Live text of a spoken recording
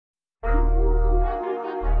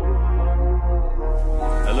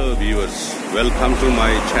viewers, welcome to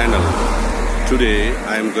my channel. Today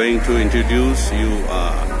I am going to introduce you a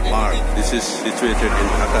park. This is situated in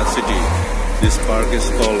Dhaka city. This park is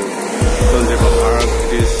called Chandrima Park.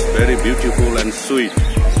 It is very beautiful and sweet.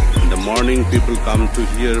 In the morning people come to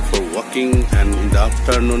here for walking, and in the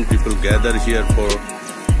afternoon people gather here for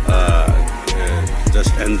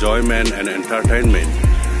just enjoyment and entertainment.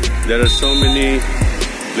 There are so many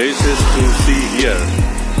places to see here.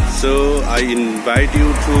 So I invite you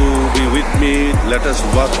to be with me. Let us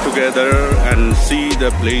walk together and see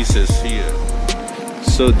the places here.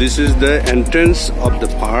 So this is the entrance of the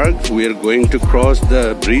park. We are going to cross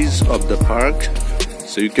the bridge of the park.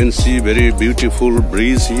 So you can see very beautiful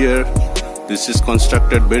bridge here. This is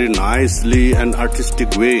constructed very nicely and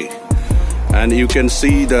artistic way. And you can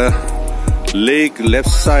see the lake left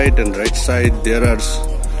side and right side. There are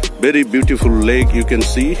very beautiful lake you can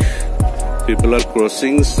see. People are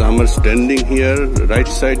crossing, some are standing here. Right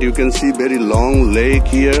side you can see very long lake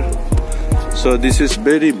here. So this is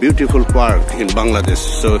very beautiful park in Bangladesh.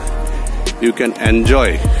 So you can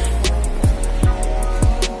enjoy.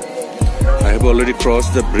 I have already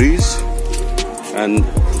crossed the bridge, and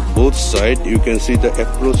both sides you can see the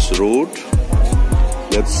approach road.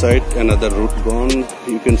 Left side another road gone.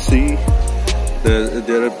 You can see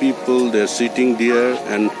there are people, they are sitting there,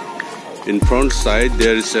 and in front side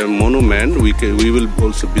there is a monument. We will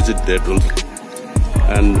also visit that also.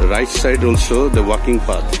 And right side also the walking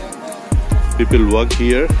path. People walk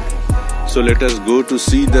here. So let us go to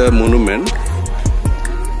see the monument.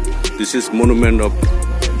 This is monument of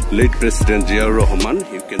late President Sher E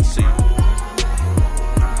Banglanagar. You can see.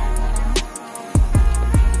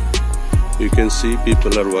 You can see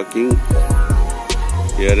people are walking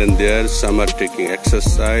here and there. Some are taking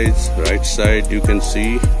exercise. Right side you can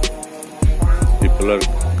see people are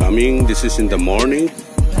coming. This is in the morning,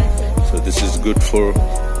 so this is good for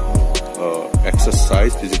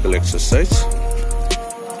exercise, physical exercise.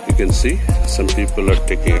 You can see some people are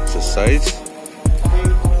taking exercise.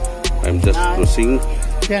 I'm just crossing.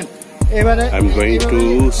 I'm going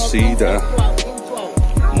to see the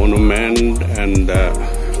monument and the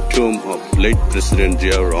tomb of late President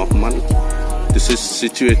Sher E Banglanagar. This is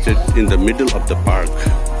situated in the middle of the park.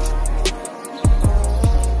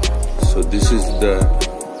 So this is the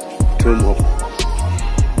tomb of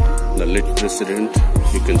the late president.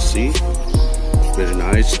 You can see very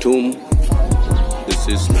nice tomb. This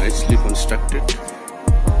is nicely constructed,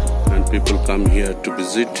 and people come here to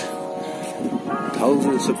visit.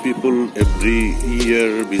 Thousands of people every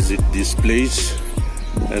year visit this place,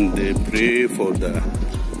 and they pray for the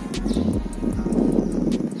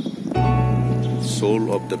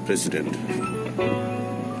soul of the president.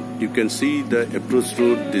 You can see the approach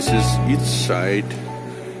road. This is each side.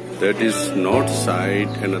 That is north side,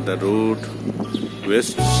 another road,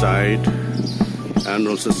 west side, and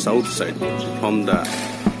also south side. From the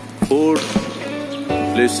 4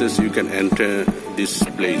 places you can enter this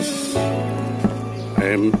place.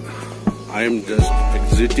 I am just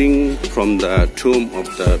exiting from the tomb of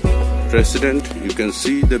the president. You can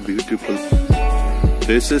see the beautiful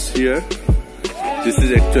places here. This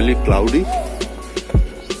is actually cloudy.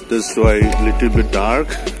 That's why a little bit dark,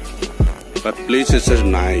 but places are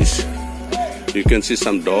nice. You can see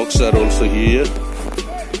some dogs are also here.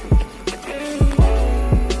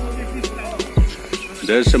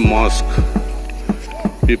 There's a mosque.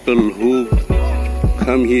 People who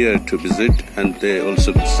come here to visit, and they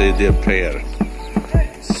also say their prayer.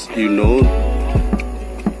 You know,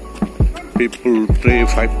 people pray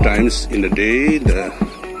 5 times in a day, the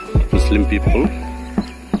Muslim people.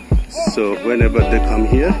 So whenever they come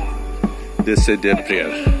here, they say their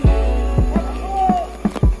prayer.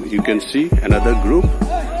 You can see another group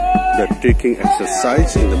that taking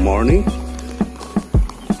exercise in the morning.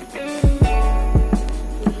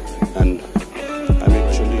 And I'm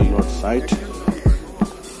actually north side.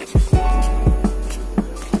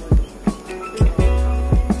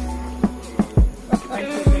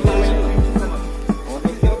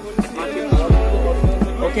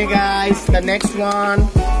 Okay guys, the next one.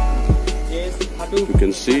 You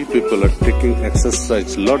can see people are taking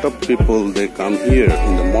exercise. Lot of people, they come here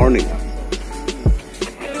in the morning.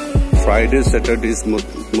 Friday, Saturday is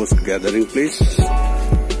most gathering place,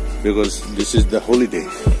 because this is the holiday,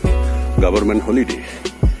 government holiday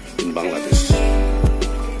in Bangladesh.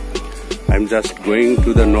 I'm just going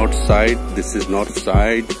to the north side. This is north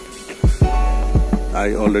side.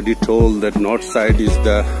 I already told that north side is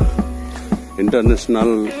the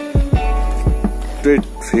international trade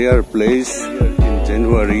fair place.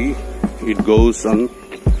 January it goes on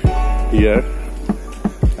here,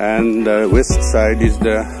 and the west side is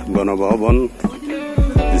the Gonobhaban.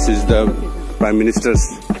 This is the Prime Minister's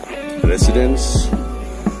residence,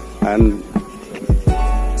 and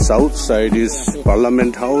south side is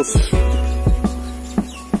Parliament House.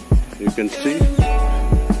 You can see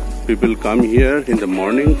people come here in the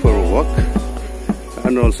morning for a walk,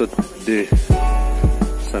 and also they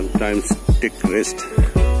sometimes take rest.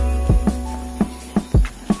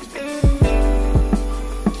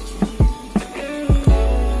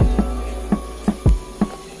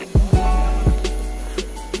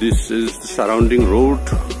 This is the surrounding road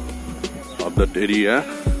of that area.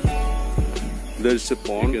 There is a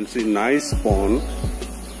pond. You can see nice pond.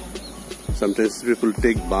 Sometimes people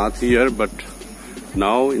take bath here, but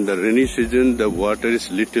now in the rainy season the water is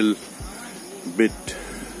little bit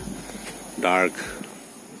dark.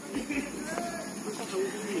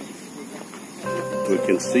 We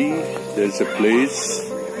can see there is a place.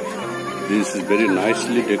 This is very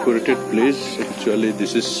nicely decorated place. Actually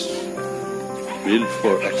this is built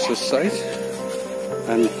for exercise,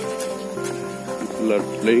 and people are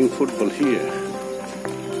playing football here.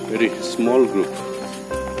 Very small group.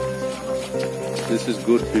 This is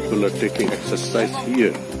good. People are taking exercise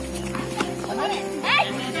here.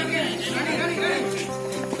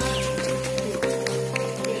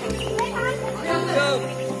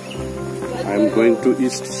 I am going to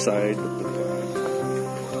east side.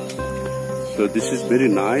 So this is very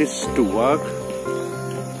nice to walk,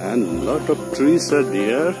 and lot of trees are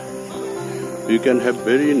there. You can have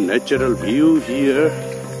very natural view here.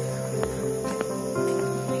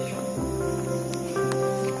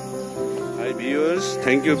 Hi viewers,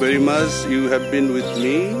 thank you very much. You have been with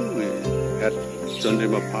me at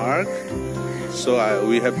Chandrima Park. So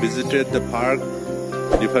we have visited the park,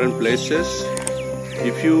 different places.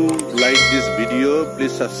 If you like this video,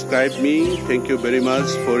 please subscribe me. Thank you very much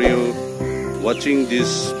for you watching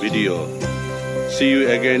this video. See you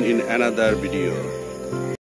again in another video.